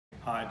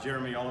Hi,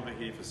 Jeremy Oliver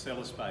here for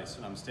Cellar Space,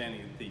 and I'm standing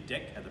at the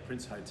deck at the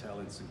Prince Hotel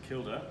in St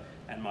Kilda,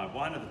 and my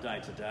wine of the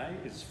day today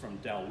is from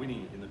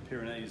Dalwhinnie in the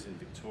Pyrenees in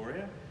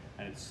Victoria,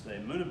 and it's their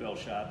Moonambal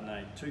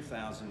Chardonnay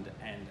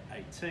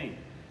 2018.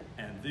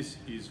 And this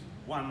is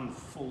one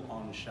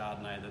full-on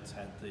Chardonnay that's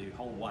had the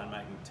whole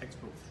winemaking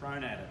textbook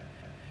thrown at it.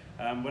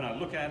 When I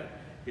look at it,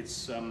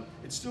 it's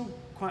still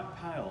quite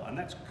pale, and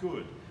that's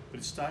good, but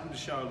it's starting to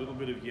show a little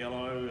bit of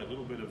yellow, a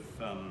little bit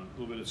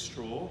of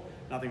straw.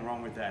 Nothing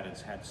wrong with that.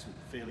 It's had some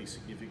fairly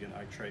significant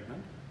oak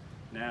treatment.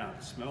 Now,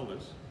 smell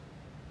this.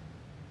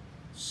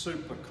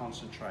 Super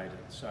concentrated.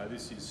 So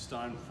this is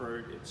stone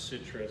fruit, it's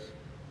citrus.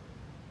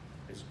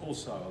 There's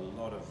also a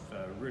lot of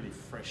really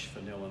fresh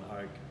vanilla and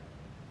oak,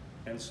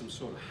 and some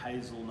sort of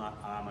hazelnut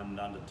almond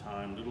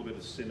undertone, a little bit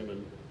of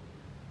cinnamon.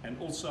 And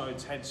also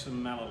it's had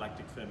some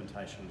malolactic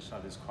fermentation, so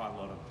there's quite a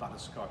lot of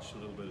butterscotch, a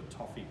little bit of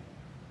toffee.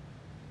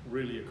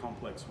 Really a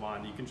complex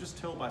wine. You can just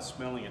tell by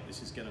smelling it,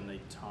 this is going to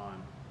need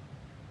time.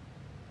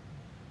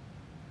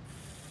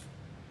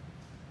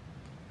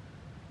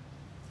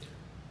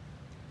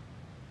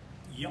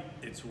 Yep,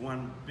 it's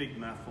one big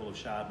mouthful of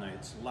Chardonnay.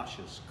 It's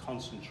luscious,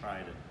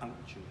 concentrated,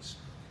 unctuous.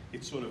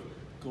 It sort of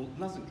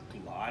doesn't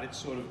glide, it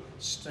sort of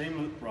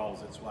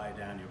steamrolls its way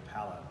down your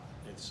palate.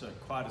 It's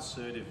quite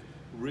assertive,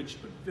 rich,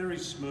 but very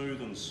smooth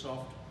and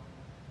soft.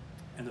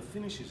 And the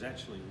finish is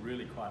actually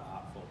really quite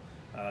artful.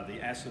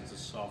 The acids are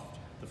soft,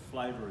 the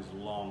flavour is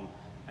long,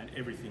 and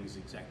everything's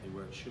exactly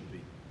where it should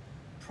be.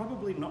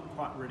 Probably not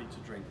quite ready to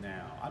drink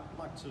now. I'd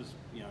like to,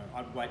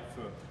 I'd wait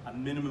for a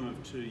minimum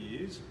of 2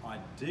 years,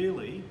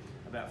 ideally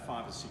about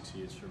 5 or 6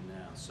 years from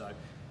now. So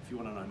if you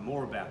want to know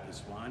more about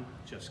this wine,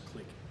 just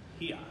click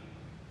here.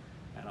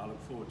 And I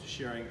look forward to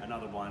sharing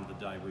another wine of the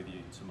day with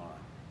you tomorrow.